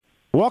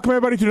Welcome,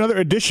 everybody, to another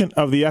edition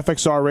of the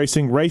FXR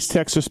Racing Race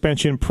Tech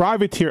Suspension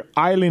Privateer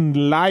Island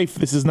Life.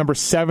 This is number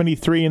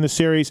 73 in the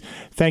series.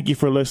 Thank you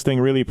for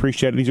listening. Really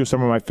appreciate it. These are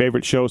some of my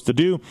favorite shows to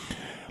do.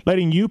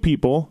 Letting you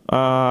people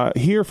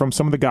hear from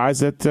some of the guys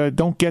that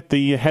don't get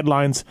the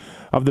headlines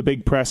of the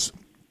big press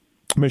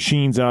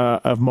machines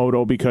of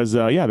moto because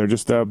they're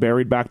just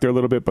buried back there a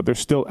little bit, but they're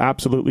still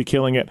absolutely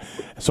killing it.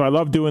 So I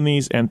love doing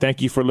these, and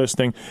thank you for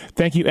listening.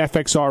 Thank you,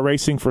 FXR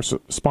Racing, for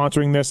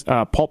sponsoring this.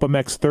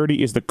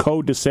 PulpMX30 is the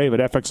code to save at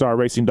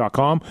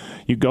fxrracing.com.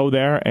 You go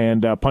there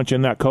and punch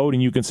in that code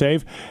and you can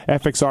save.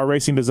 FXR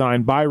Racing,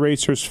 designed by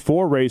racers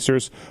for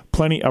racers.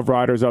 Plenty of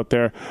riders out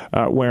there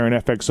wearing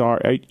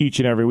FXR each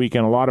and every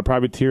weekend. A lot of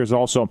privateers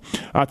also.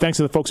 Thanks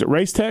to the folks at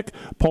Racetech.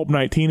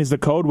 Pulp19 is the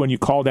code when you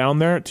call down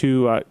there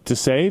to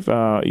save.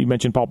 You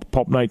mentioned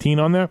Pulp19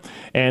 on there,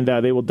 and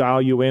they will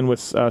dial you in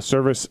with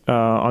service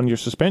on your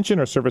suspension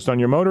or service on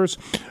your motors.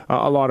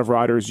 A lot of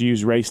riders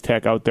use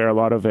Racetech out there, a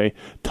lot of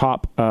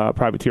top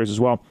privateers as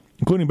well,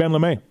 including Ben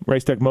LeMay,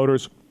 Racetech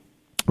Motors,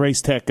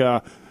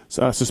 Racetech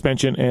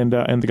suspension, and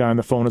the guy on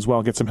the phone as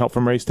well. Get some help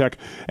from Racetech.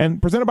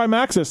 And presented by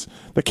Maxxis.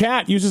 The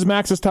Cat uses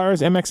Maxxis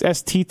tires.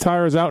 MXST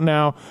tires out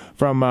now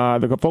from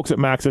the folks at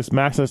Maxxis,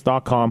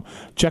 Maxxis.com.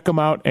 Check them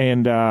out,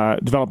 and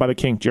developed by the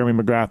King,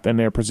 Jeremy McGrath, and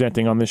they're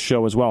presenting on this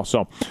show as well.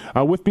 So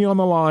with me on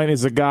the line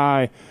is a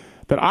guy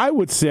that I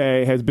would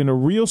say has been a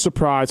real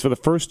surprise for the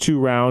first two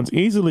rounds,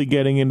 easily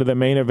getting into the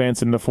main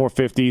events in the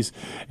 450s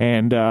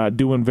and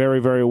doing very,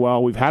 very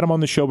well. We've had him on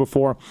the show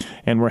before,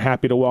 and we're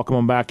happy to welcome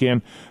him back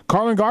in.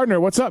 Carlen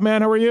Gardner, what's up,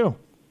 man? How are you?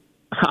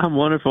 I'm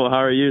wonderful. How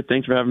are you?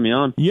 Thanks for having me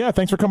on. Yeah,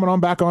 thanks for coming on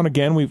back on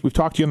again. We've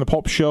talked to you on the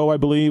Pulp Show, I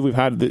believe. We've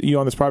had you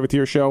on this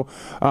Privateer show.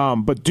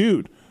 But,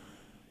 dude,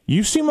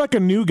 you seem like a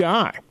new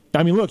guy.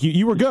 I mean, look,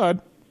 you were good.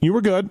 You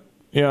were good.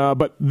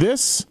 But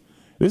this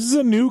is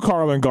a new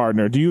Carlen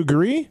Gardner. Do you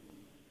agree?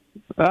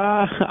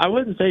 I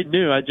wouldn't say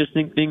new. I just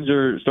think things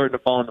are starting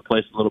to fall into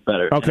place a little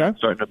better. Okay. I'm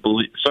starting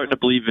to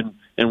believe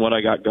in what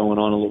I got going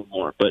on a little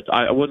more. But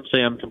I wouldn't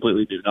say I'm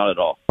completely new, not at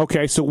all.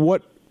 Okay, so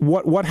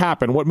what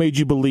happened? What made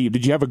you believe?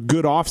 Did you have a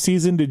good off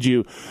season? Did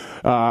you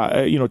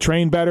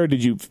train better?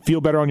 Did you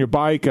feel better on your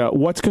bike?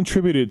 What's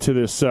contributed to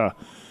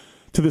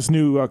this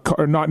new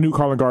or not new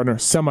Carlen Gardner,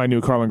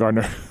 semi-new Carlen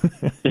Gardner?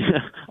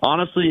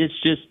 Honestly,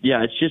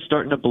 it's just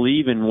starting to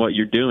believe in what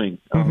you're doing.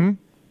 Mm-hmm.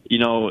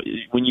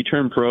 When you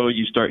turn pro,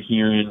 you start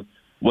hearing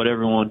what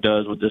everyone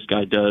does, what this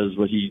guy does,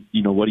 what he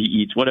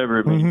eats, whatever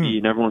it may be,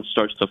 and everyone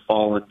starts to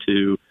fall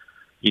into,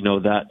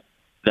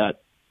 that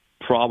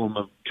problem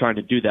of trying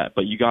to do that.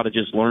 But you got to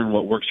just learn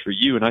what works for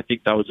you. And I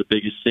think that was the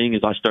biggest thing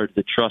is I started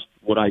to trust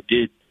what I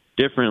did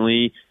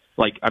differently.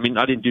 I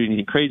didn't do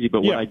anything crazy,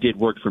 but what I did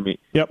worked for me.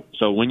 Yep.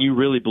 So when you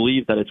really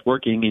believe that it's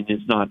working and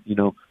it's not,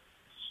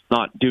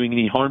 not doing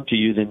any harm to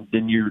you,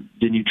 then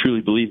you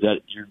truly believe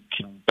that you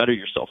can better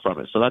yourself from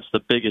it. So that's the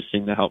biggest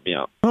thing that helped me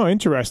out. Oh,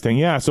 interesting.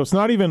 Yeah. So it's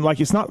not even like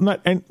it's nothing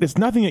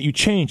that you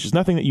changed. It's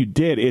nothing that you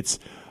did. It's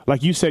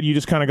like you said, you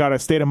just kind of got a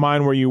state of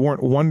mind where you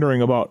weren't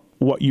wondering about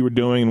what you were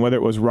doing and whether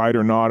it was right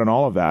or not and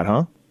all of that,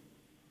 huh?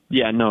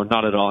 Yeah, no,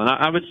 not at all. And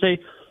I would say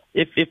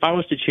if I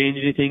was to change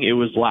anything, it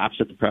was laps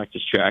at the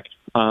practice track.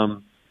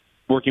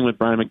 Working with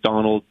Brian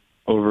McDonald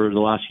over the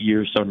last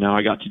year or so now,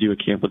 I got to do a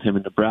camp with him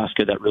in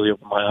Nebraska that really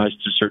opened my eyes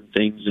to certain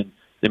things and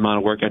the amount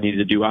of work I needed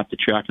to do off the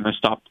track, and I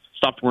stopped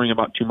worrying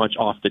about too much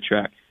off the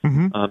track.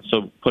 Mm-hmm.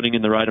 So putting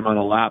in the right amount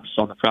of laps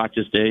on the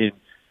practice day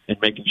and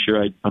making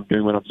sure I'm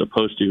doing what I'm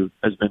supposed to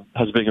has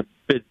been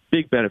a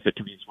big benefit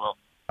to me as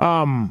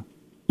well.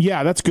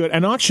 Yeah, that's good.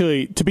 And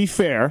actually, to be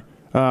fair,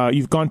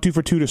 you've gone 2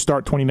 for 2 to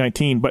start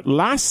 2019, but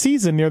last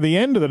season near the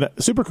end of the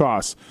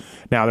Supercross,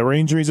 now there were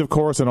injuries, of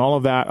course, and all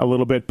of that a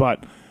little bit,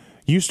 but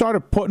you started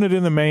putting it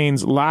in the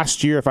mains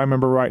last year, if I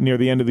remember right, near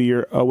the end of the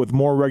year, with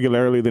more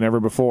regularity than ever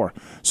before.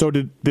 So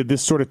did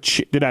this sort of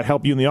did that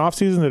help you in the off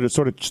season? Did it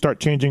sort of start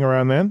changing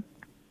around then?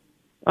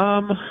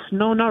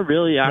 No, not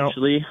really.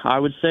 Actually, no. I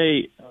would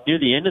say near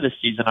the end of the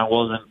season, I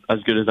wasn't as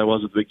good as I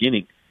was at the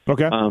beginning.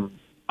 Okay.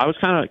 I was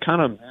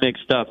kind of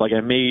mixed up.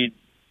 I made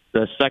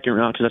the second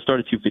round because I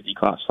started 250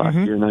 class last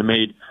year, and I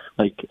made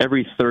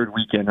every third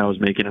weekend I was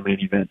making a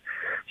main event.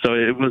 So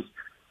it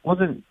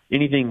wasn't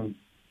anything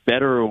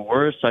better or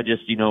worse. I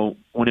just,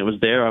 when it was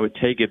there, I would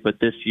take it. But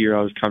this year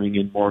I was coming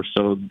in more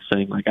so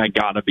saying, I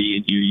got to be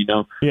in you,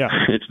 Yeah.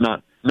 It's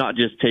not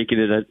just taking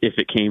it as if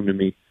it came to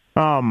me.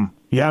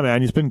 Yeah,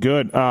 man, it's been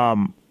good.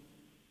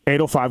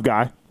 805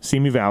 guy,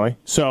 Simi Valley.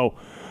 So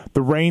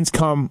the reins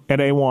come at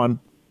A1,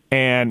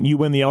 and you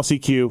win the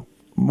LCQ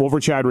over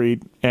Chad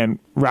Reed, and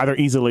rather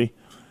easily.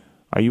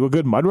 Are you a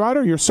good mud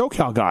rider? You're a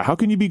SoCal guy. How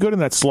can you be good in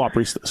that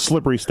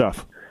slippery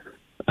stuff?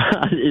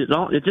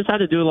 It just had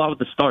to do a lot with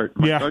the start.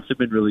 My starts have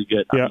been really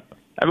good. Yeah.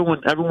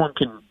 Everyone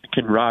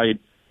can ride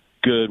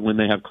good when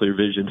they have clear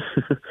vision.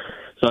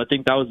 So I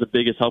think that was the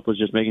biggest help, was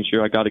just making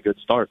sure I got a good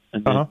start.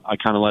 And then I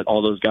kind of let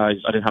all those guys,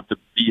 I didn't have to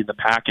be in the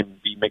pack and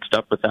be mixed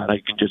up with that. I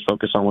can just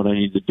focus on what I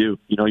need to do.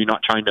 You're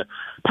not trying to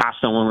pass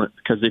someone,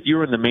 because if you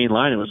were in the main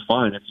line, it was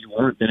fine. If you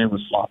weren't, then it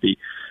was sloppy.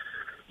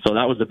 So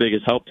that was the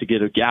biggest help to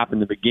get a gap in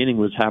the beginning,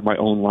 was have my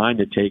own line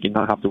to take and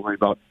not have to worry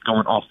about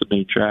going off the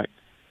main track.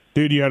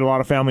 Dude, you had a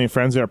lot of family and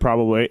friends there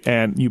probably,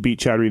 and you beat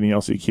Chad Reed in the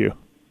LCQ.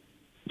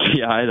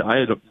 Yeah, I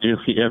had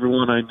nearly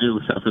everyone I knew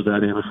after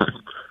that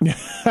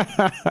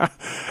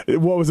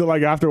Anaheim. What was it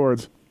like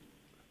afterwards?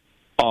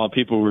 Oh,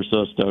 people were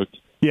so stoked.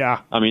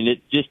 Yeah. I mean,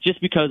 it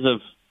just because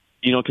of,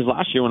 because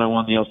last year when I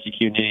won the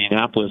LCQ in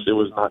Indianapolis, it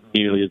was not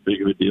nearly as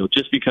big of a deal.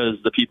 Just because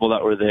the people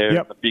that were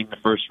there, being the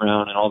first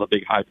round and all the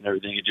big hype and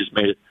everything, it just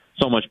made it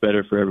so much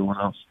better for everyone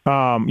else.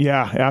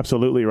 Yeah,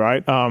 absolutely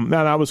right. No,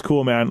 that was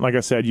cool, man. Like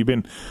I said, you've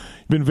been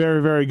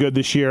very, very good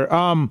this year.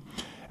 And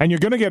you're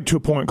going to get to a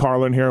point,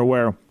 Carlen, here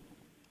where,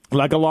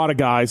 like a lot of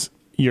guys,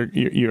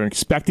 you're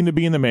expecting to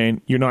be in the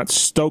main. You're not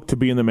stoked to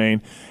be in the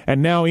main.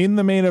 And now in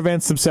the main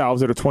events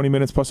themselves that are 20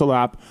 minutes plus a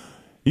lap,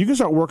 you can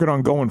start working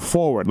on going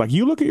forward. Like,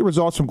 you look at your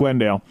results from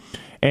Glendale,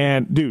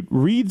 and, dude,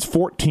 Reed's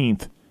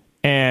 14th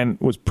and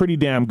was pretty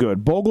damn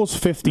good. Bogle's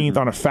 15th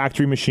on a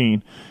factory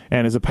machine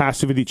and is a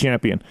past 50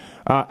 champion.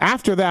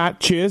 After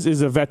that, Chiz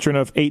is a veteran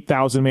of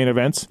 8,000 main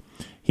events.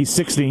 He's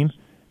 16.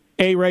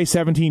 A-Ray,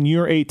 17.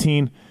 You're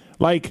 18.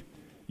 Like,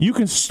 you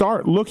can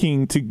start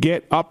looking to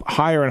get up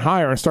higher and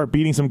higher and start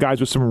beating some guys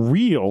with some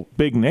real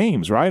big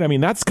names, right? I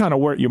mean, that's kind of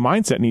where your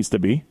mindset needs to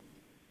be.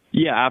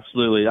 Yeah,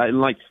 absolutely.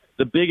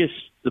 The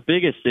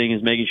biggest thing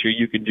is making sure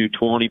you can do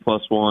 20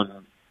 plus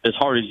 1 as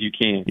hard as you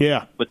can.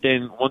 Yeah. But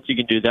then once you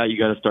can do that, you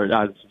got to start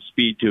adding some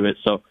speed to it.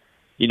 So,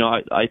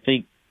 I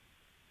think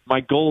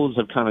my goals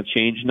have kind of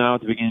changed now.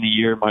 At the beginning of the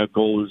year, my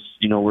goals,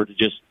 were to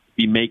just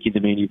be making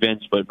the main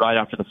events. But right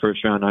after the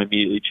first round, I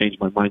immediately changed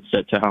my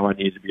mindset to how I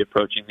needed to be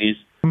approaching these.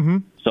 Mm-hmm.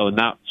 So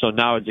now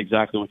it's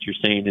exactly what you're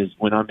saying, is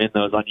when I'm in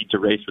those, I need to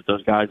race with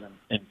those guys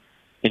and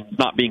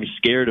not being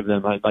scared of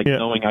them.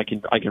 Knowing I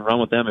can run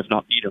with them, if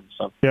not beat them.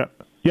 So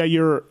yeah,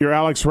 your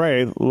Alex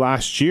Ray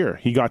last year,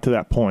 he got to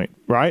that point,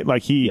 right?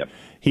 Like he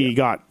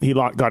got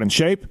in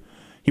shape.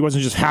 He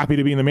wasn't just happy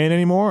to be in the main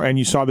anymore, and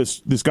you saw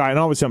this guy, and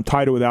obviously I'm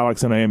tighter with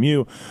Alex than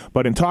AMU,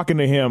 but in talking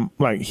to him,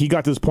 like, he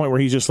got to this point where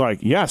he's just like,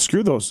 yeah,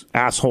 screw those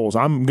assholes.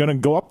 I'm going to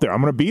go up there. I'm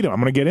going to beat them.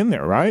 I'm going to get in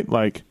there, right?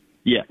 Like,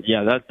 yeah,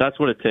 that's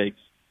what it takes.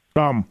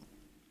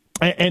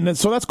 And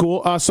so that's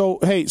cool.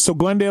 So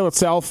Glendale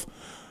itself,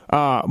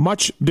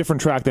 much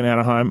different track than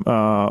Anaheim,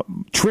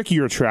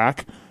 trickier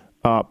track,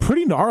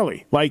 pretty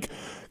gnarly. Like,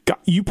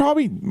 you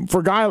probably,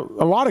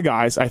 a lot of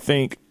guys, I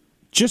think,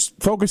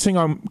 just focusing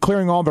on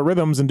clearing all the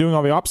rhythms and doing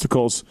all the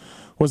obstacles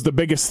was the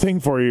biggest thing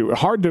for you.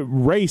 Hard to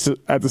race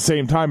at the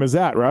same time as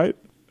that, right?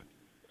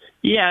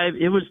 Yeah,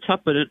 it was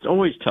tough, but it's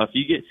always tough.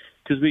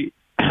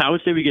 I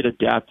would say we get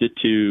adapted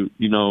to,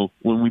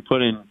 when we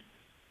put in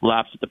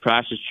laps at the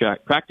practice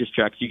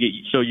tracks, you get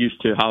so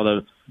used to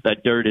how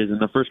that dirt is. In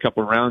the first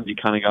couple of rounds, you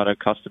kind of got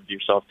accustomed to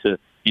yourself to,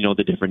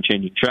 the different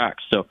changing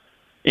tracks. So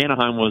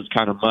Anaheim was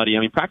kind of muddy. I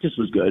mean, practice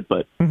was good,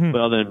 but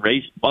other than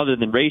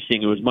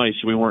racing, it was muddy,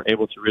 so we weren't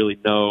able to really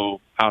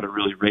know how to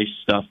really race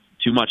stuff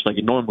too much like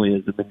it normally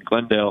is. And then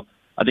Glendale,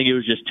 I think it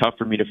was just tough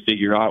for me to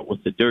figure out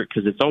with the dirt,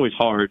 because it's always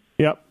hard,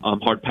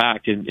 hard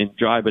packed and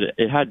dry, but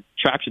it had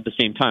tracks at the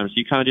same time. So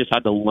you kind of just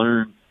had to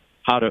learn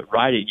how to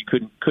ride it. You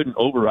couldn't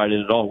override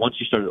it at all. Once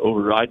you started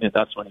overriding it,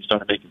 that's when you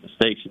started making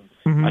mistakes.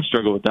 And I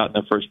struggled with that in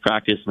the first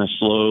practice, and I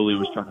slowly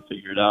was trying to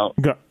figure it out.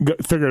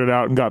 Figured it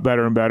out and got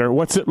better and better.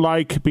 What's it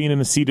like being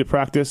in a seated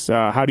practice?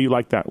 How do you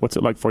like that? What's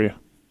it like for you?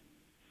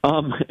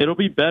 It'll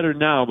be better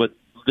now, but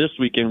this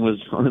weekend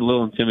was a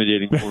little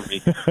intimidating for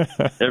me.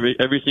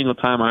 Every single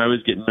time, I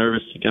always get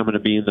nervous. I'm going to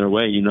be in their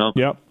way,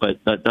 Yep.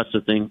 But that's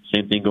the thing.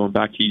 Same thing going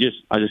back to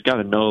I just got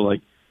to know, like,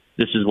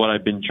 this is what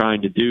I've been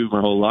trying to do my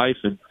whole life,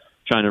 and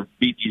trying to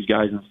beat these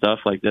guys and stuff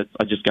like that.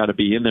 I just got to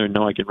be in there and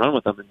know I can run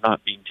with them and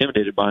not be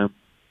intimidated by them.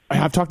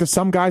 I've talked to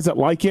some guys that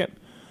like it.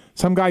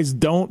 Some guys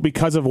don't,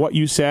 because of what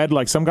you said.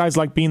 Like, some guys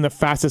like being the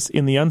fastest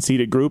in the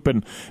unseated group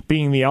and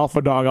being the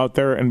alpha dog out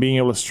there and being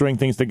able to string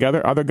things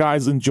together. Other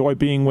guys enjoy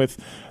being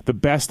with the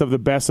best of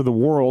the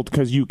world,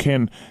 because you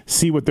can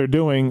see what they're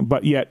doing,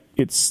 but yet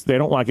they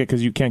don't like it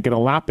because you can't get a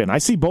lap in. I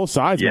see both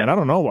sides, man. I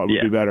don't know what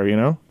would be better,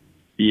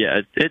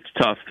 Yeah, it's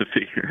tough to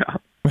figure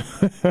out.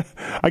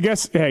 I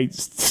guess, hey,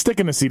 stick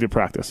in a seated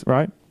practice,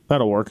 right?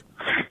 That'll work.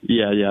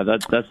 Yeah,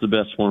 that's the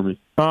best for me.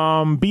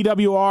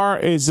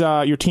 BWR is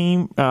your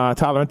team.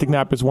 Tyler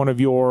Enticknap is one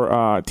of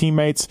your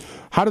teammates.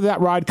 How did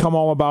that ride come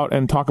all about,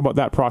 and talk about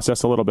that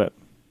process a little bit?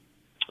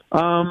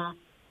 Well,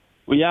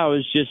 yeah, it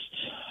was just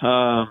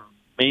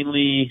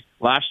mainly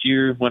last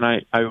year when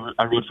I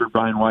rode for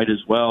Brian White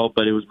as well,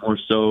 but it was more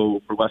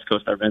so for West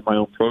Coast. I ran my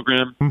own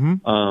program,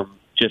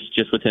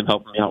 just with him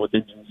helping me out with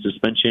engine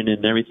suspension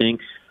and everything.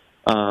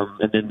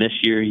 And then this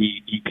year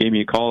he gave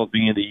me a call at the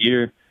beginning of the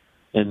year,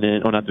 and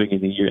then, not the beginning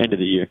of the year, end of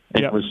the year,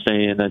 and was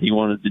saying that he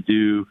wanted to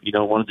do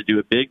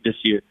it big this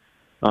year.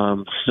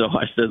 So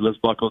I said, let's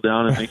buckle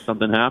down and make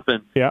something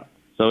happen. Yeah.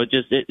 So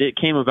it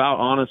came about,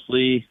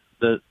 honestly,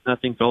 that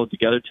nothing fell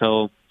together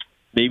till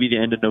maybe the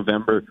end of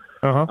November.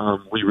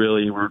 We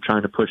really were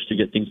trying to push to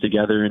get things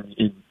together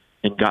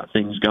and got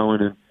things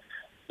going.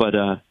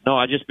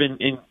 No,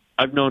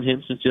 I've known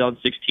him since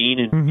 2016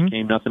 and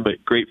became nothing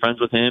but great friends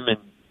with him. And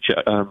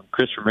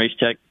Chris from Race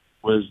Tech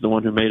was the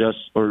one who made us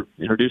or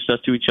introduced us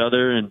to each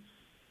other, and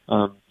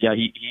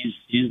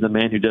he's the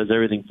man who does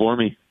everything for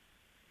me.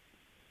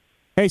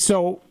 Hey,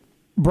 so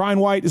Brian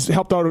White has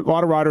helped out a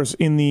lot of riders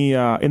in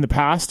the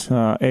past,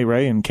 A.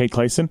 Ray and Kate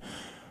Clayson.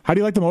 How do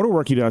you like the motor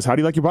work he does? How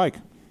do you like your bike?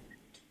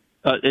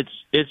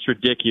 It's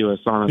ridiculous,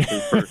 honestly.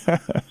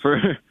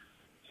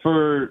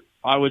 For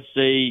I would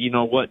say,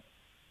 what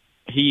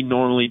he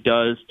normally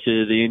does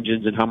to the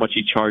engines and how much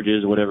he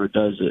charges, whatever it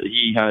does,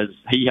 he has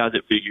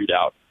it figured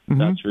out. Mm-hmm.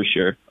 That's for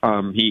sure.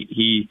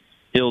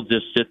 He'll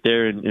just sit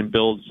there and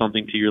build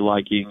something to your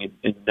liking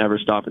and never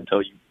stop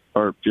until you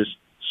are just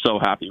so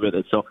happy with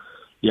it. So,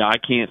 yeah, I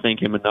can't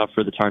thank him enough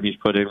for the time he's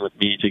put in with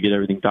me to get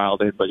everything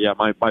dialed in. But, yeah,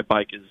 my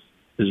bike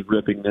is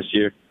ripping this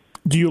year.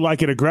 Do you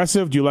like it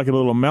aggressive? Do you like it a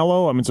little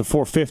mellow? I mean, it's a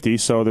 450,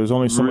 so there's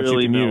only so much you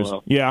can use.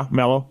 Yeah,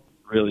 mellow.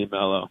 Really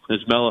mellow.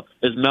 It's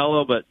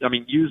mellow, but, I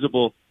mean,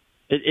 usable.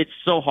 It's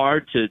so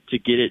hard to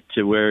get it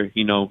to where,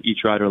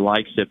 each rider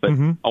likes it. But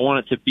I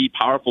want it to be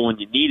powerful when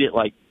you need it,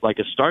 like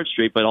a start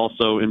straight, but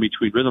also in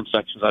between rhythm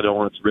sections, I don't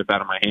want it to rip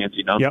out of my hands,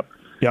 Yep.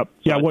 So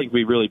yeah, I think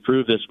we really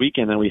proved this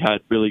weekend that we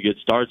had really good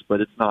starts, but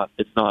it's not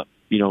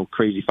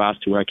crazy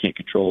fast to where I can't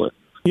control it.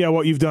 Yeah,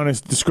 what you've done is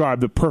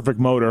describe the perfect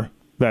motor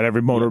that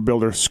every motor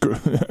builder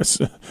strives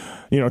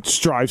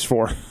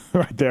for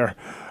right there.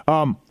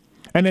 And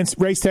then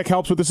Race Tech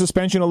helps with the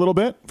suspension a little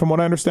bit, from what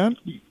I understand.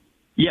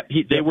 Yep,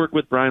 they work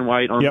with Brian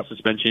White on the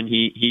suspension.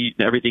 He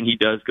everything he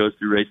does goes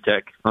through Race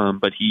Tech,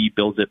 but he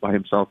builds it by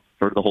himself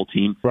for the whole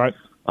team. Right.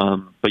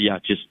 But yeah,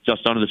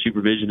 just under the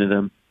supervision of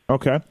them.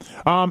 Okay.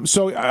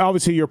 So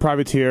obviously you're a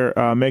privateer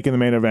making the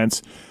main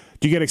events.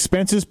 Do you get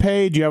expenses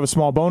paid? Do you have a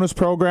small bonus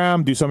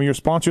program? Do some of your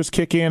sponsors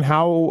kick in?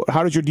 How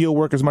does your deal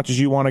work as much as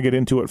you want to get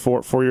into it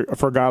for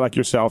a guy like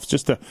yourself?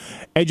 Just to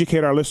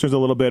educate our listeners a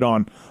little bit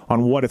on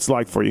what it's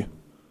like for you.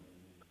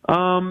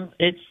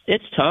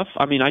 It's tough.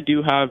 I mean, I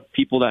do have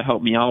people that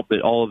help me out,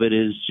 but all of it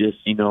is just,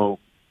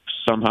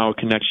 somehow a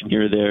connection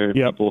here or there.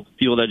 Yep.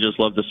 People that just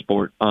love the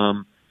sport.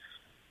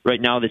 Right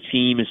now the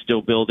team is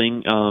still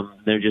building.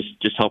 They're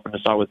just helping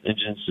us out with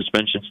engine and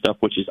suspension stuff,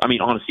 which is, I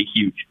mean, honestly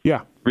huge.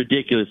 Yeah.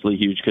 Ridiculously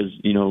huge because,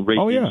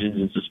 race engines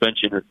and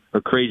suspension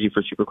are crazy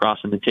for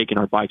Supercross and then taking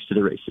our bikes to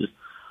the races.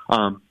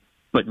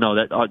 But no,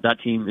 that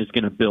team is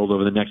going to build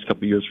over the next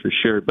couple of years for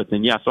sure. But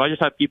then, so I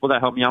just have people that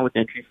help me out with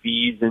entry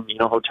fees and,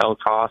 hotel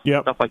costs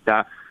and stuff like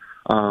that.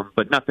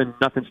 But nothing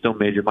still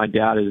major. My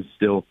dad is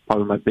still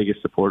probably my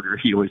biggest supporter.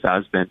 He always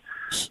has been.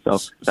 So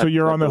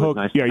you're on the hook.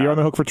 Nice you're on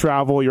the hook for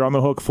travel. You're on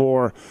the hook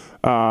for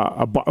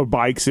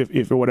bikes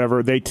if or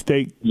whatever. They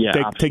take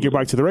your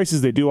bike to the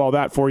races. They do all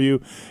that for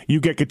you. You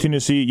get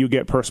contingency. You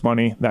get purse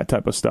money. That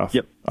type of stuff.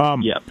 Yep.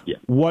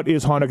 What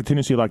is Honda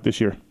contingency like this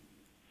year?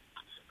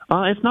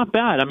 It's not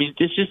bad. I mean,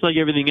 it's just like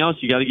everything else.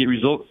 You got to get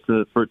results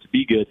for it to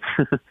be good.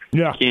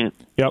 Yeah. Can't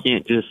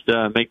just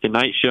make the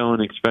night show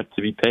and expect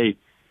to be paid.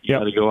 You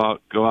got to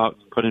go out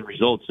and put in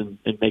results and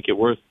make it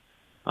worth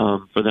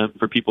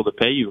for people to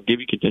pay you and give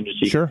you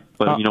contingency. Sure.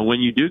 But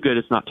when you do good,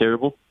 it's not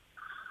terrible.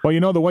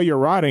 Well, the way you're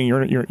riding,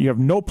 you have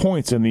no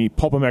points in the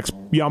Pulpamex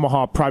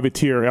Yamaha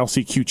Privateer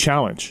LCQ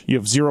Challenge. You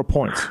have 0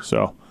 points.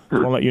 So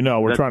I'll let you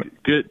know. We're trying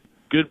to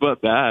good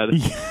but bad.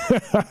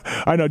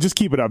 I know. Just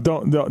keep it up.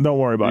 Don't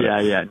worry about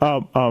it. Yeah.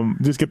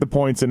 Just get the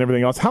points and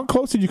everything else. How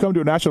close did you come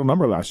to a national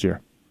number last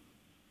year?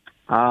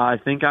 I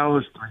think I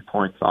was 3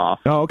 points off.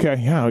 Oh, okay.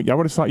 Yeah, I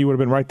would have thought you would have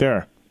been right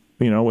there.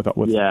 With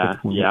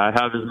I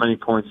have as many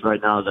points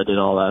right now as I did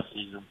all last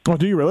season. Oh,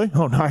 do you really?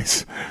 Oh,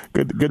 nice.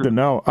 Good to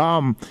know.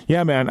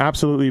 Yeah, man,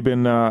 absolutely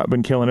been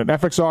killing it.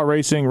 FXR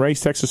Racing,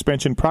 Race Tech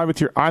Suspension,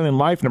 Privateer Island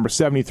Life, number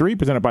 73,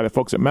 presented by the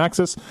folks at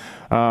Maxxis.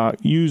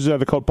 Use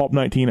the code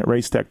PULP19 at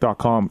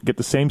racetech.com. Get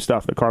the same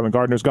stuff that Carlen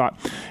Gardner's got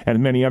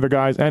and many other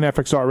guys, and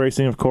FXR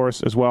Racing, of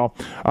course, as well.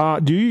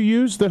 Do you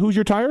use the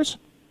Hoosier tires?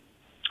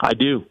 I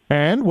do.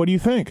 And what do you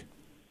think?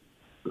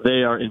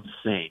 They are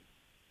insane.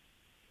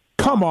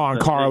 Come on,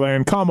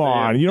 Carlen. Come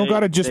on. You don't got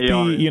to just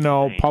be,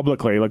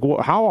 publicly. Like,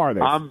 how are they?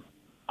 I'm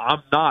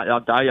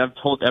not. I've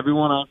told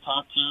everyone I've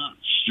talked to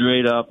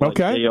straight up.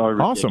 They are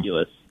ridiculous. Awesome.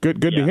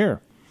 Good to hear.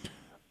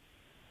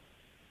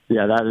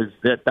 Yeah,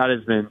 that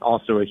has been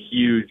also a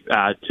huge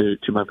add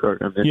to my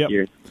program this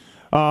year.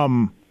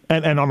 And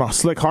on the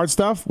slick hard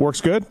stuff,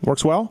 works good?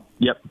 Works well?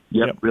 Yep,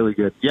 really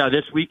good. Yeah,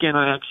 this weekend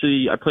I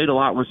played a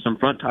lot with some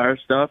front tire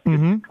stuff,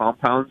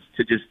 compounds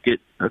to just get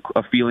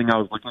a feeling I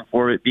was looking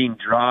for. It being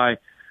dry,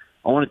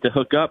 I wanted to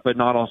hook up, but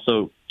not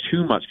also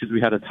too much because we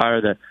had a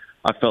tire that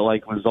I felt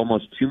like was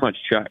almost too much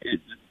traction.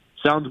 It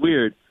sounds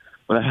weird,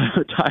 but I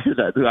have a tire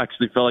that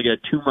actually felt like it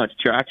had too much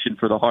traction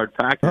for the hard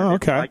pack. Oh,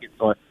 okay.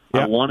 So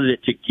I wanted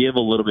it to give a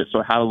little bit, so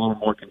I had a little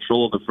more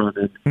control of the front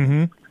end.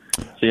 Mm-hmm.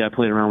 So, I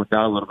played around with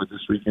that a little bit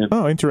this weekend.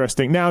 Oh,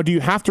 interesting. Now, do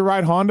you have to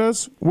ride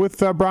Hondas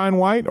with Brian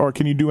White, or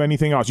can you do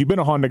anything else? You've been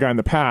a Honda guy in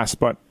the past,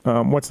 but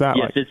what's that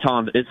like? Yes,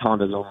 it's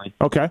Hondas only.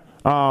 Okay.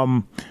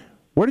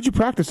 Where did you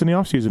practice in the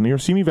off-season? You're a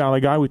Simi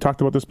Valley guy. We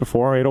talked about this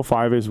before.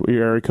 805 is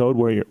your area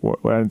code.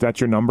 That's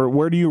your number.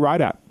 Where do you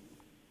ride at?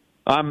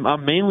 I'm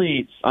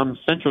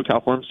Central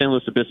California, I'm San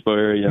Luis Obispo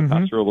area,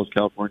 Paso Robles,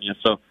 California.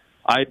 So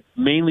I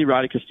mainly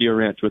ride at Castillo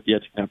Ranch with the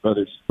Etchknapp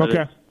brothers.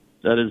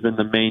 That has been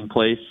the main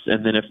place.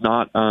 And then if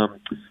not,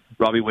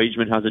 Robbie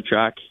Wageman has a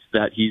track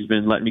that he's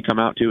been letting me come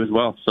out to as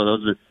well. So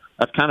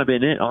that's kind of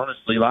been it,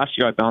 honestly. Last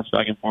year I bounced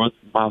back and forth,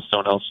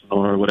 Milestone,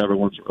 Elsinore, or whatever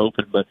ones were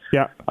open, but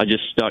I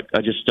just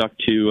stuck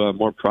to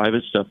more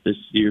private stuff this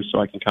year, so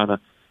I can kind of,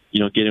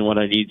 get in what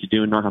I need to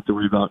do and not have to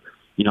worry about,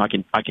 I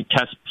can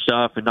test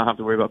stuff and not have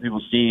to worry about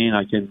people seeing.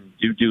 I can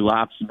do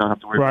laps and not have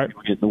to worry about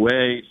people getting in the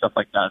way, stuff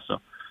like that. So.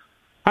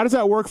 How does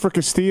that work for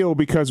Castillo?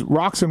 Because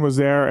Roxon was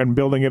there and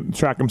building it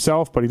track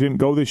himself, but he didn't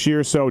go this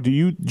year. So do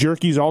you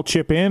jerkies all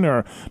chip in,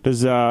 or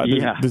does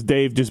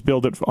Dave just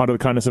build it out of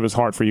the kindness of his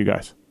heart for you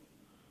guys?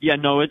 Yeah,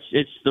 no, it's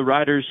the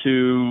riders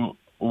who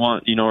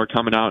want, are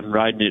coming out and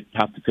riding it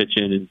have to pitch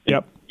in,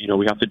 and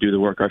we have to do the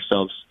work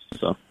ourselves.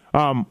 So.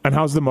 And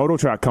how's the moto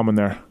track coming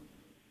there?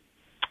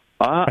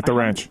 At the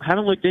ranch? I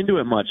haven't looked into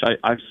it much.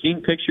 I've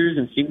seen pictures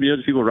and seen videos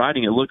of people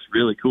riding. It looks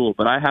really cool,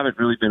 but I haven't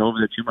really been over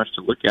there too much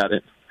to look at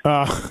it.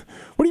 What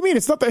do you mean?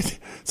 It's not that.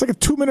 It's like a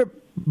 2-minute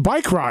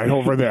bike ride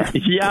over there.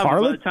 Yeah,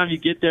 Carlen? But by the time you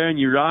get there and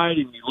you ride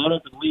and you load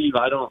up and leave,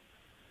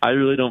 I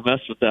really don't mess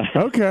with that.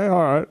 Okay,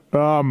 all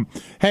right.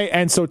 Hey,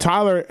 and so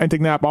Tyler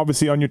Etchknapp,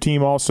 obviously on your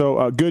team, also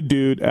a good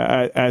dude,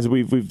 as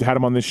we've had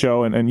him on this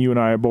show, and you and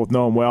I both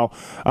know him well.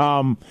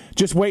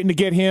 Just waiting to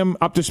get him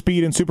up to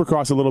speed in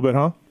Supercross a little bit,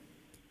 huh?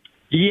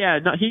 Yeah,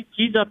 no,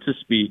 he's up to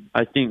speed.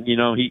 I think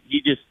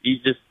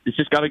it's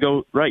just got to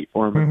go right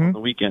for him on the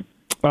weekend.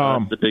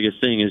 That's the biggest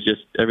thing, is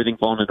just everything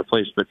falling into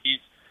place. But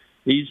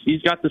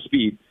he's got the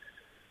speed.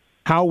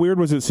 How weird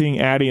was it seeing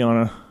Addy on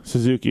a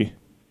Suzuki?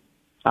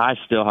 I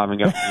still haven't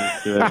gotten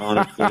used to it,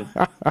 honestly.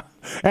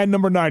 And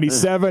number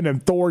 97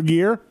 and Thor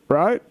gear,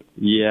 right?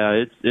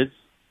 Yeah, it's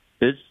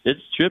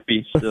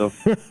trippy still.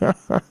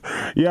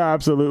 Yeah,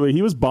 absolutely.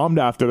 He was bummed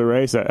after the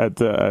race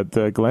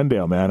at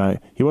Glendale, man.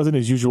 He wasn't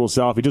his usual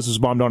self. He just was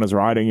bummed on his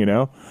riding,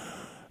 And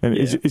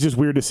it's just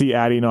weird to see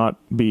Addy not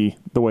be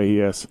the way he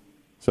is.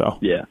 So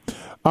yeah.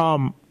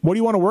 What do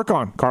you want to work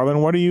on,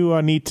 Carlen? What do you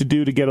need to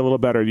do to get a little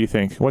better, do you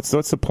think? What's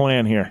the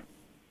plan here?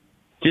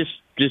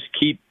 Just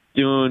keep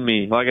doing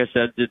me. Like I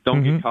said, just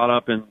don't get caught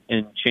up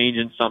in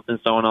changing something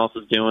someone else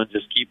is doing.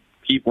 Just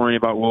keep worrying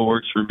about what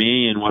works for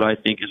me and what I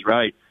think is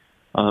right.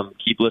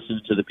 Keep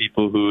listening to the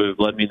people who have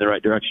led me in the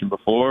right direction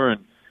before,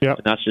 and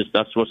that's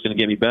what's going to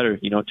get me better.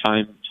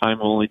 Time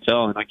will only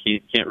tell, and I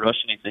can't rush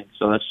anything.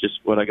 So that's just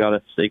what I got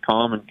to stay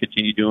calm and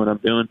continue doing what I'm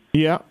doing.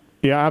 Yeah,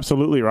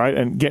 absolutely right.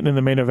 And getting in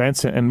the main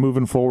events and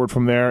moving forward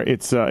from there,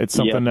 it's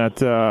something that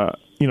that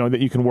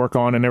you can work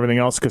on and everything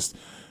else. Because,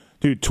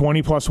 dude,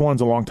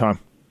 20+1's a long time.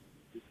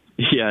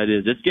 Yeah, it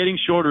is. It's getting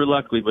shorter,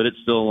 luckily, but it's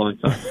still a long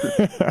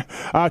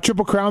time.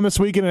 Triple Crown this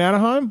weekend in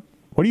Anaheim.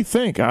 What do you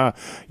think?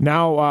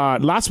 Now,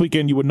 last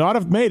weekend you would not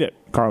have made it,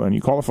 Carlen.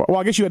 You qualified. Well,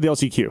 I guess you had the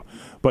LCQ,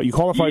 but you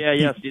qualified.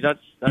 Yeah. See, that's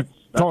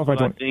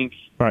what I think.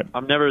 Right.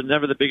 I'm never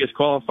the biggest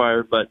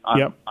qualifier, but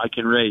I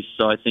can race.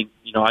 So I think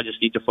I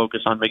just need to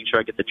focus on making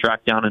sure I get the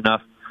track down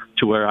enough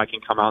to where I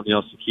can come out in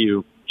the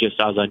LCQ just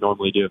as I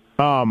normally do.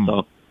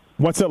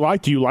 What's it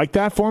like? Do you like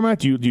that format?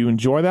 Do you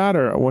enjoy that,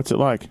 or what's it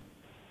like?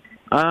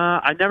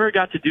 I never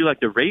got to do like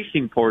the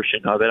racing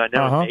portion of it. I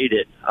never made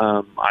it.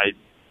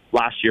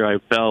 Last year I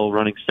fell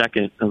running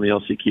second in the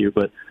LCQ,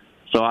 but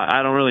so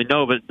I don't really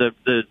know. But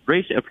the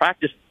race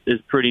practice is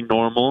pretty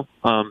normal.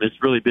 It's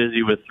really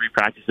busy with 3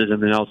 practices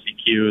and then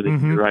LCQ. Then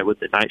you're right with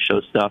the night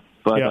show stuff.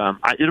 But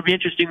it'll be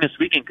interesting this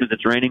weekend because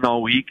it's raining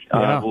all week.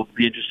 We'll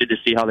be interested to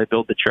see how they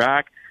build the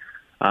track.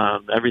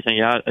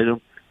 Everything. I'll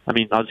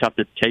just have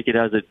to take it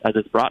as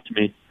it's brought to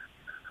me.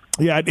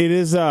 Yeah, it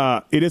is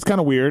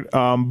kind of weird.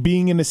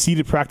 Being in a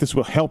seated practice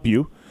will help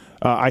you,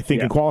 I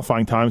think, in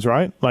qualifying times,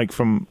 right? Like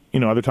from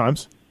other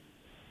times.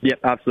 Yeah,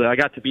 absolutely. I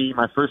got to be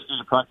my first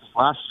season practice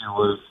last year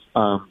was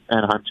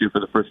Anaheim 2 for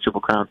the first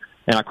Triple Crown,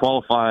 and I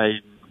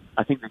qualified.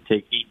 I think they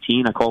take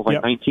 18. I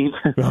qualified 19.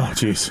 Oh,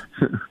 jeez.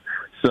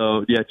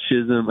 So yeah,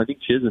 I think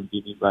Chisholm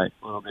beat me by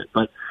a little bit,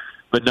 but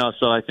no.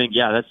 So I think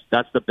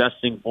that's the best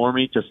thing for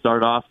me to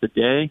start off the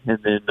day, and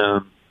then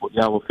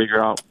we'll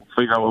figure out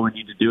what we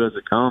need to do as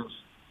it comes.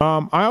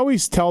 I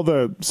always tell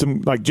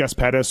some like Jess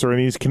Pettis or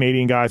any of these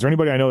Canadian guys or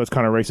anybody I know that's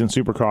kind of racing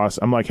Supercross,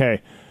 I'm like,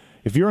 hey,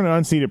 if you're in an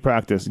unseated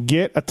practice,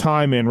 get a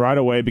time in right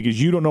away because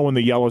you don't know when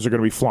the yellows are going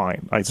to be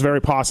flying. Like, it's very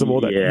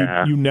possible that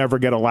you never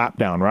get a lap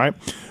down, right?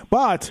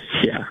 But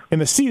in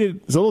the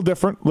seated, it's a little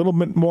different, a little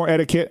bit more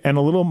etiquette and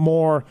a little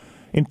more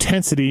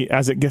intensity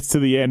as it gets to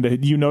the end.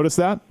 Do you notice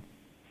that?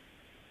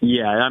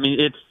 Yeah, I mean,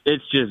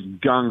 it's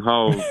just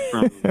gung-ho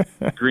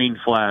from green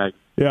flag.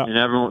 Yeah.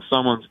 And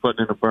someone's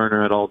putting in a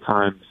burner at all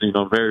times.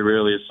 Very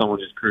rarely is someone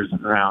just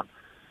cruising around.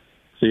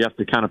 So you have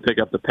to kind of pick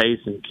up the pace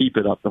and keep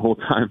it up the whole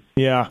time.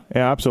 Yeah,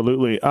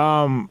 absolutely.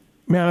 Man,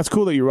 that's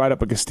cool that you ride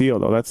up at Castillo,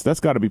 though. That's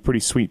got to be pretty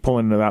sweet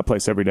pulling into that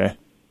place every day.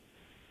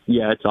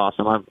 Yeah, it's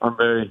awesome. I'm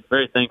very,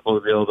 very thankful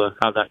to be able to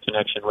have that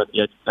connection with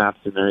the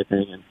Etchknapps and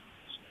everything and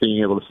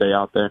being able to stay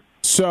out there.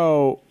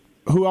 So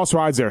who else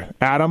rides there?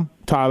 Adam,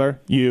 Tyler,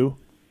 you?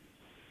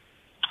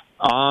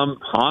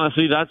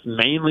 Honestly, that's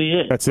mainly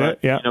it. That's it.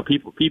 Yeah. You know,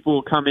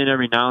 people come in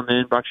every now and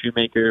then. Buck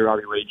Shoemaker,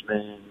 Robbie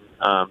Wageman,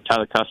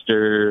 Tyler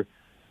Custer.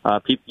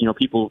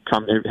 People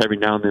come every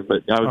now and then.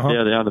 But I would say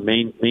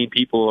the main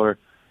people are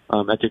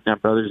Etic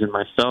Knapp Brothers and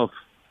myself.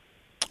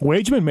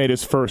 Wageman made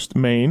his first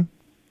main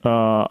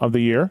of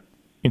the year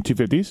in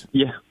 250s.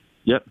 Yeah.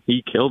 Yep.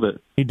 He killed it.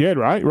 He did,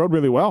 right? He rode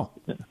really well.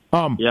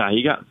 Yeah.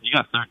 He got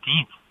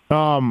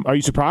 13th. Are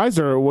you surprised,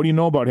 or what do you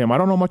know about him? I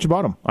don't know much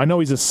about him. I know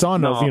he's a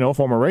son of,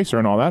 former racer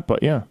and all that,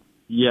 but yeah.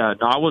 Yeah,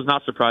 no, I was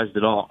not surprised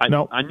at all.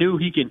 I knew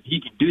he can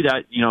do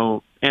that. You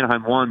know,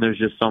 Anaheim 1, there's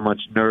just so much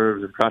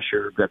nerves and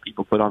pressure that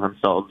people put on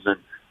themselves, and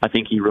I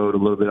think he rode a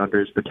little bit under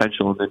his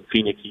potential. And then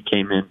Phoenix, he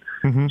came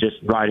in just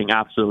riding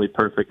absolutely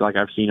perfect, like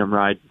I've seen him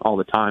ride all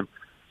the time.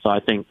 So I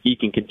think he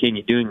can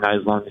continue doing that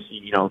as long as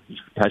he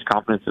has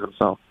confidence in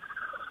himself.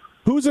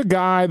 Who's a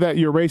guy that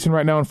you're racing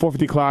right now in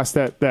 450 class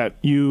that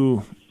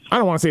you, I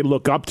don't want to say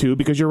look up to,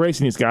 because you're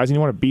racing these guys and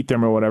you want to beat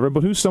them or whatever,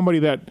 but who's somebody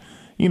that,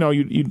 you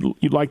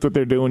like what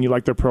they're doing, you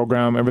like their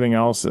program, everything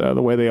else,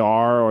 the way they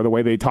are, or the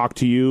way they talk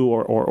to you,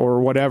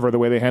 or whatever, the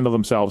way they handle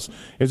themselves?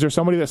 Is there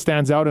somebody that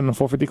stands out in the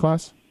 450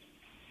 class?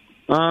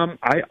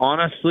 I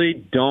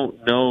honestly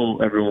don't know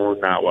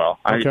everyone that well.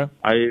 Okay.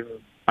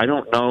 I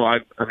don't know.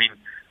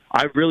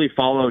 I've really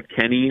followed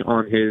Kenny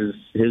on his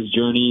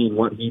journey and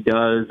what he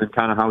does and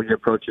kind of how he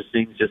approaches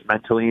things just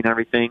mentally and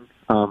everything.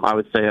 I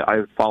would say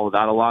I follow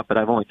that a lot, but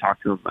I've only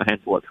talked to him a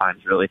handful of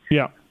times, really.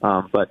 Yeah.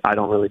 But I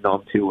don't really know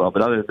him too well.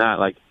 But other than that,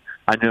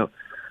 I know,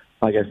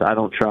 like I said, I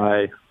don't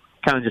try,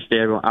 kind of just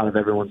stay out of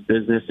everyone's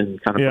business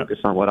and kind of focus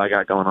on what I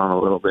got going on a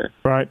little bit.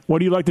 Right. What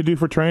do you like to do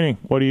for training?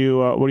 What do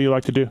you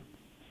like to do?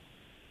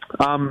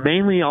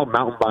 Mainly I'll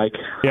mountain bike.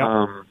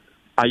 Yeah.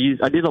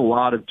 I did a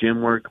lot of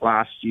gym work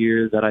last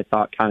year that I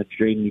thought kind of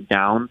drained me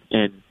down,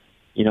 and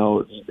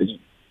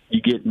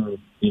you get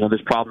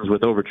there's problems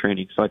with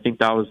overtraining. So I think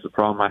that was the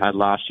problem I had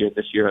last year.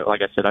 This year,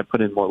 like I said, I put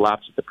in more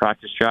laps at the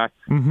practice track,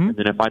 and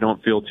then if I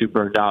don't feel too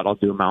burned out, I'll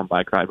do a mountain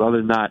bike ride. But other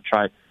than that,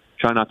 try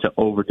not to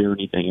overdo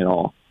anything at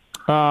all.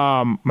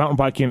 Mountain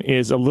biking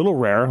is a little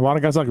rare. A lot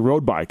of guys like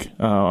road bike,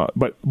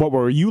 but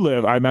where you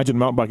live, I imagine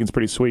mountain biking is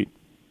pretty sweet.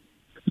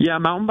 Yeah,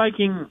 mountain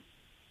biking.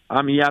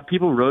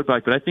 People road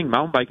bike, but I think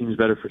mountain biking is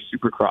better for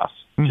supercross.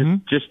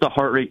 Just the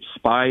heart rate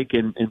spike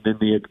and then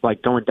the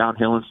going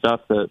downhill and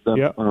stuff,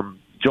 the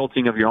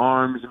jolting of your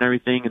arms and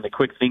everything, and the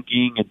quick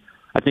thinking. And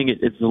I think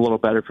it's a little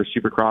better for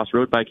supercross.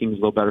 Road biking is a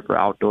little better for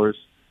outdoors.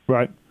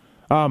 Right.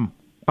 I'm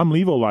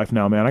Levo life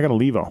now, man. I got a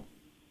Levo,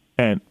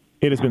 and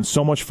it has been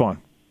so much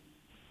fun.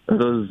 Are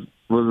those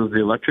the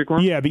electric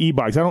ones? Yeah, the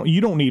e-bikes.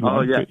 You don't need one.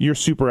 Oh, yeah. You're a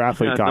super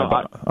athlete guy,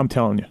 but I'm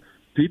telling you.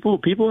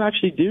 People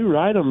actually do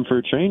ride them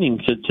for training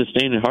to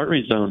stay in a heart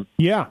rate zone.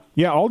 Yeah.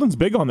 Alden's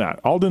big on that.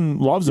 Alden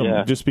loves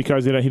them just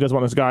because he doesn't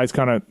want his guys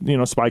kind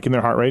of spiking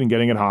their heart rate and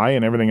getting it high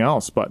and everything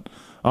else. But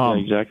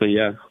exactly,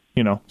 yeah.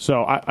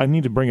 So I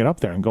need to bring it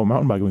up there and go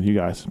mountain biking with you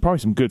guys. Probably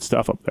some good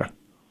stuff up there.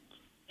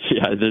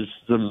 Yeah, there's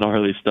some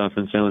gnarly stuff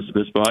in San Luis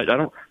Obispo.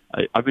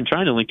 I've been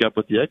trying to link up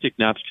with the Etic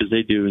Knapps because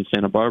they do in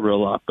Santa Barbara a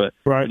lot, but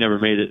we never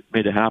made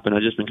it happen.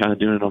 I've just been kind of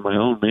doing it on my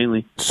own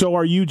mainly. So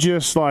are you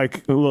just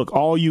look,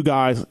 all you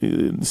guys,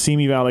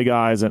 Simi Valley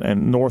guys,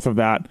 and north of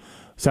that,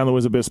 San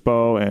Luis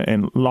Obispo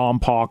and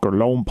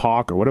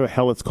Lompoc or whatever the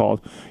hell it's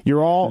called,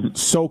 you're all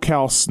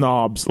SoCal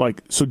snobs.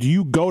 So do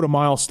you go to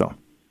Milestone,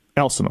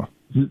 Elsinore?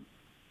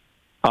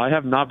 I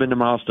have not been to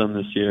Milestone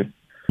this year.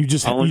 You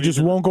just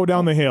won't go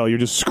down the hill. You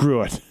just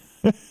screw it.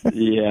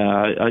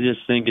 Yeah, I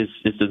just think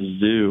it's a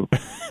zoo.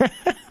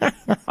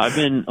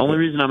 Only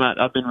reason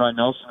I've been riding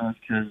Elsinore is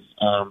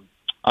because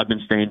I've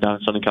been staying down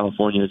in Southern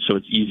California, so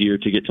it's easier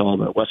to get to all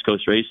the West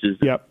Coast races.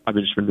 Yep. I've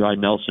just been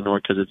riding Elsinore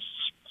because it's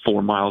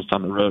 4 miles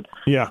down the road.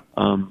 Yeah.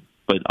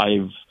 But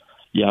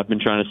I've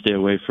been trying to stay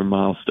away from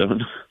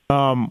Milestone.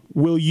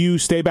 Will you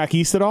stay back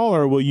east at all,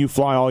 or will you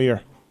fly all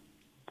year?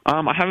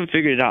 I haven't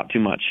figured it out too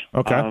much.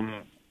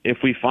 Okay. If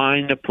we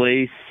find a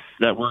place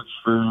that works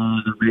for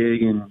the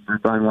rig and for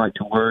Brian White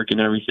to work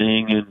and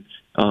everything,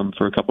 and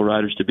for a couple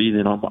riders to be,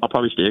 then I'll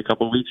probably stay a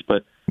couple of weeks.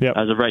 But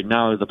as of right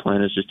now, the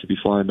plan is just to be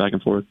flying back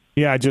and forth.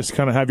 Yeah, just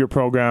kind of have your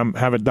program,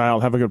 have it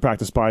dialed, have a good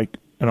practice bike,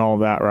 and all of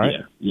that, right?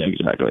 Yeah,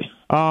 exactly.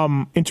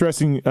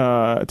 Interesting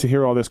to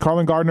hear all this.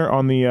 Carlen Gardner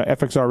on the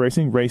FXR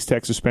Racing Race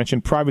Tech Suspension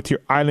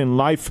Privateer Island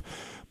Life.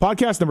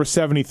 Podcast number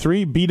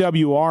 73,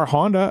 BWR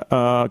Honda.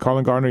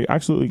 Carlen Gardner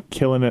absolutely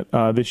killing it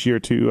this year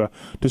to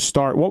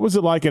start. What was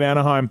it like at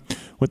Anaheim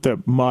with the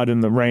mud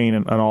and the rain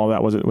and all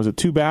that? Was it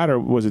too bad, or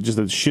was it just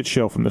a shit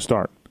show from the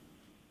start?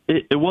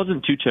 It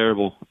wasn't too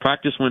terrible.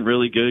 Practice went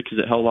really good because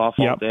it held off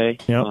all day.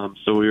 Yep.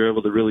 So we were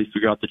able to really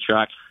figure out the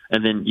track.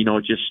 And then,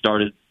 it just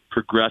started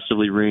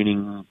progressively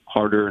raining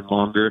harder and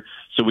longer.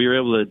 So we were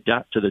able to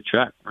adapt to the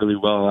track really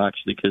well,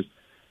 actually, because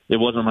it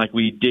wasn't like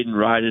we didn't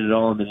ride it at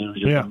all and then it was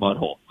just a mud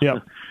hole. Yeah.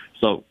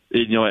 So,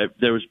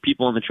 there was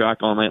people on the track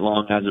all night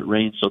long as it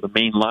rained, so the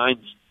main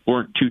lines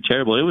weren't too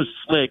terrible. It was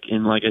slick,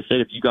 and like I said,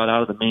 if you got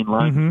out of the main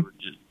line, you were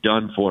just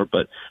done for.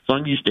 But as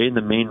long as you stayed in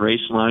the main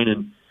race line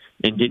and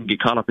didn't get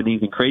caught up in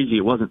anything crazy,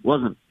 it wasn't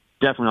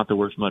definitely not the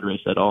worst mud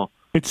race at all.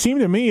 It seemed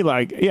to me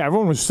like,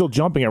 everyone was still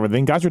jumping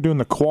everything. Guys were doing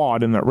the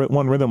quad in that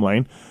one rhythm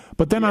lane.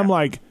 But then I'm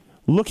like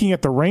looking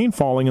at the rain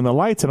falling and the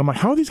lights, and I'm like,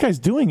 how are these guys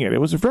doing it? It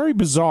was very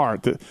bizarre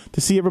to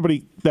see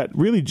everybody that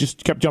really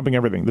just kept jumping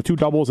everything, the two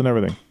doubles and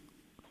everything.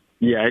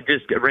 Yeah, it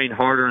just rained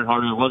harder and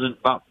harder. It wasn't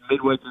about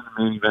midway through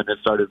the main event it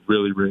started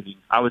really raining.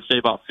 I would say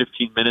about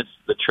 15 minutes,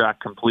 the track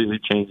completely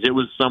changed. It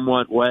was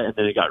somewhat wet, and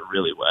then it got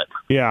really wet.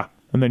 Yeah,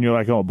 and then you're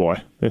like, oh boy,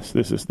 this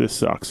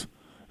sucks.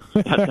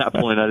 At that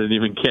point, I didn't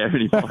even care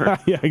anymore.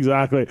 Yeah,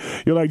 exactly.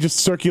 You're like, just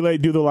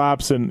circulate, do the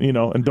laps, and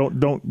and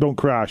don't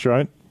crash,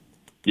 right?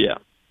 Yeah.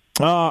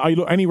 Are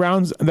you any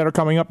rounds that are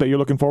coming up that you're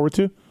looking forward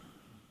to?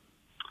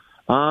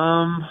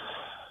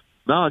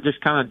 No, just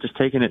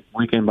taking it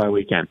weekend by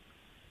weekend.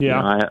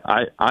 Yeah.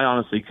 I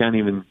honestly can't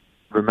even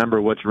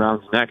remember which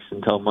round's next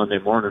until Monday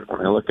morning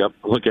when I look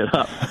it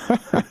up.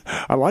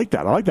 I like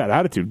that. I like that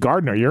attitude.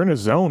 Gardner, you're in a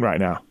zone right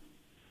now.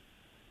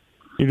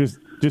 You're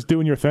just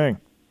doing your thing.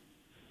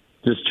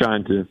 Just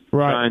trying to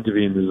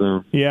be in the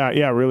zone.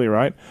 Yeah, really,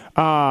 right?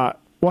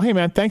 Well, hey,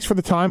 man, thanks for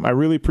the time. I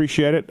really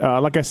appreciate it.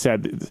 Like I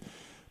said,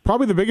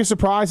 probably the biggest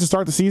surprise to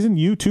start the season,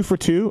 you 2 for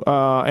 2,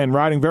 and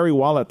riding very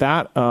well at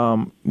that,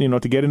 to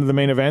get into the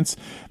main events.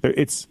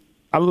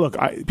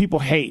 People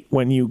hate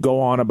when you go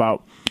on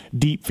about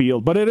deep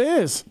field, but it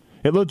is.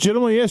 It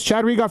legitimately is.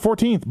 Chad Reed got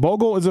 14th.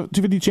 Bogle is a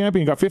 250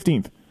 champion, got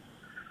 15th.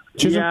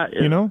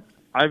 Chisholm,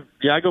 I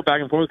go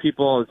back and forth with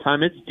people all the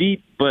time. It's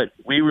deep, but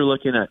we were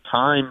looking at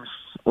times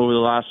over the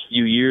last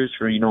few years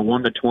for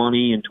 1 to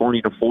 20 and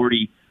 20 to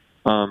 40.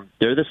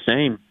 They're the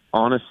same,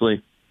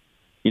 honestly.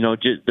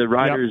 Just the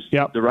riders,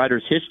 the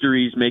riders'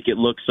 histories make it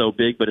look so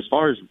big, but as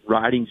far as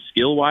riding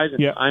skill wise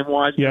and time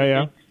wise,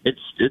 it's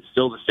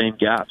still the same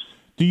gaps.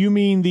 Do you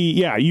mean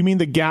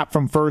the gap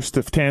from first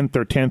to 10th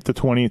or 10th to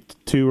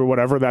 22 or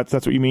whatever? That's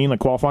what you mean, like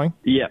qualifying?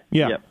 Yeah.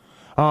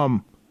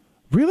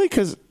 Really?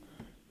 Because,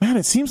 man,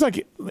 it seems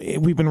like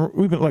we've been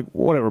like,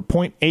 whatever,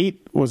 0.8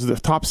 was the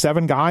top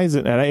 7 guys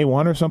at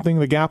A1 or something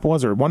the gap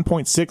was, or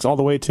 1.6 all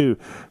the way to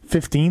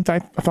 15th, I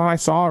thought I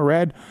saw or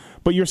read.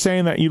 But you're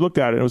saying that you looked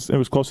at it, it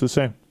was close to the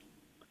same.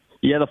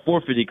 Yeah, the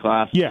 450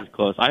 class is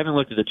close. I haven't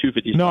looked at the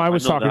 250. No, I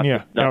was talking,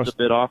 That's a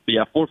bit off, but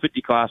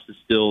 450 class is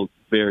still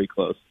very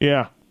close.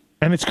 Yeah.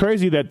 And it's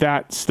crazy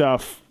that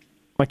stuff,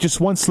 like just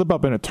one slip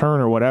up in a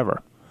turn or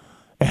whatever,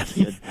 and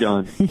you're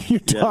done. You're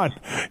done.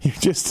 You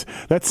just,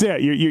 that's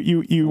it.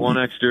 You one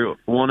extra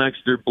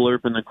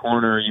blurb in the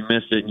corner, you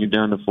miss it, and you're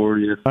down to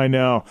 40th. I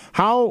know.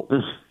 How,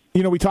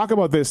 we talk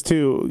about this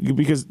too,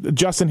 because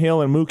Justin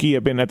Hill and Mookie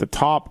have been at the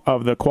top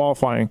of the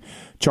qualifying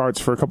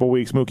charts for a couple of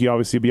weeks. Mookie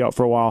obviously will be out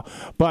for a while.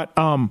 But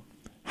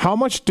how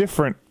much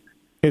different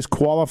is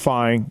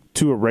qualifying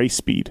to a race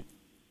speed?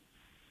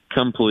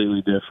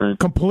 Completely different.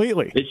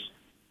 Completely. It's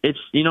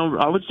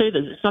I would say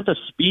that it's not the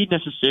speed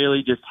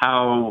necessarily, just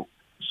how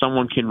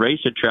someone can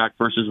race a track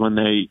versus when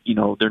they,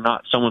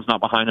 someone's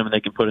not behind them and they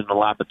can put in a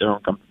lap at their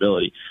own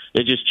comfortability.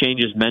 It just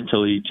changes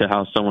mentally to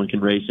how someone can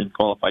race and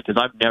qualify. Because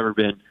I've never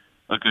been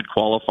a good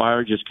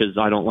qualifier just because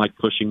I don't like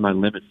pushing my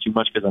limits too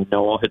much because I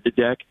know I'll hit the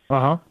deck.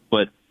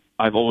 But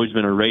I've always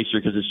been a racer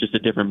because it's just a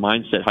different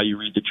mindset, how you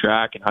read the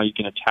track and how you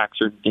can attack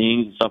certain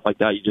things and stuff like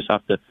that. You just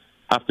have to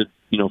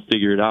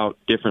figure it out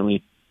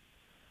differently.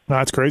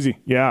 That's crazy.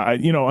 Yeah,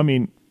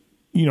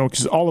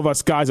 because all of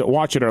us guys that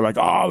watch it are like,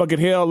 oh, look at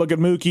Hill, look at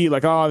Mookie,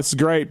 like, oh, this is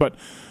great. But,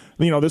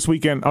 this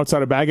weekend,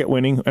 outside of Baggett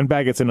winning, and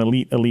Baggett's an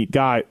elite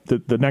guy,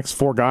 the next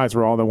 4 guys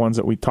were all the ones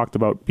that we talked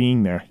about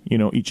being there,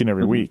 each and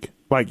every week.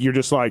 Like, you're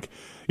like,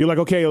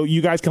 okay,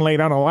 you guys can lay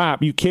down a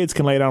lap, you kids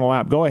can lay down a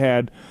lap, go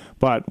ahead.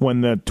 But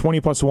when the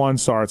 20+1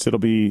 starts, it'll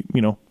be,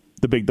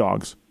 the big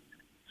dogs.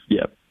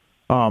 Yep.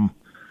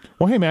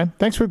 Well, hey man,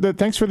 thanks for the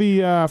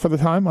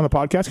time on the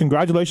podcast.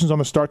 Congratulations on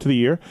the start to the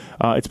year.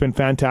 It's been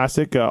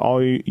fantastic.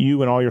 All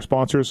you and all your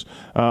sponsors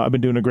have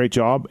been doing a great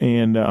job,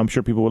 and I'm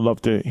sure people would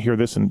love to hear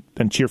this and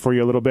cheer for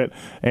you a little bit.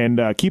 And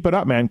keep it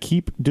up, man.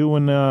 Keep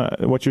doing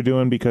what you're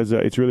doing because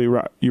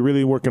you're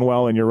really working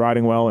well and you're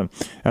riding well and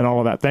all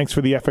of that. Thanks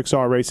for the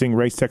FXR Racing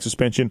Race Tech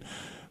Suspension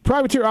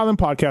Privateer Island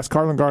podcast,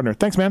 Carlen Gardner.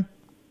 Thanks, man.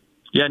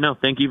 Yeah, no,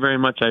 thank you very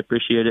much. I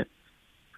appreciate it.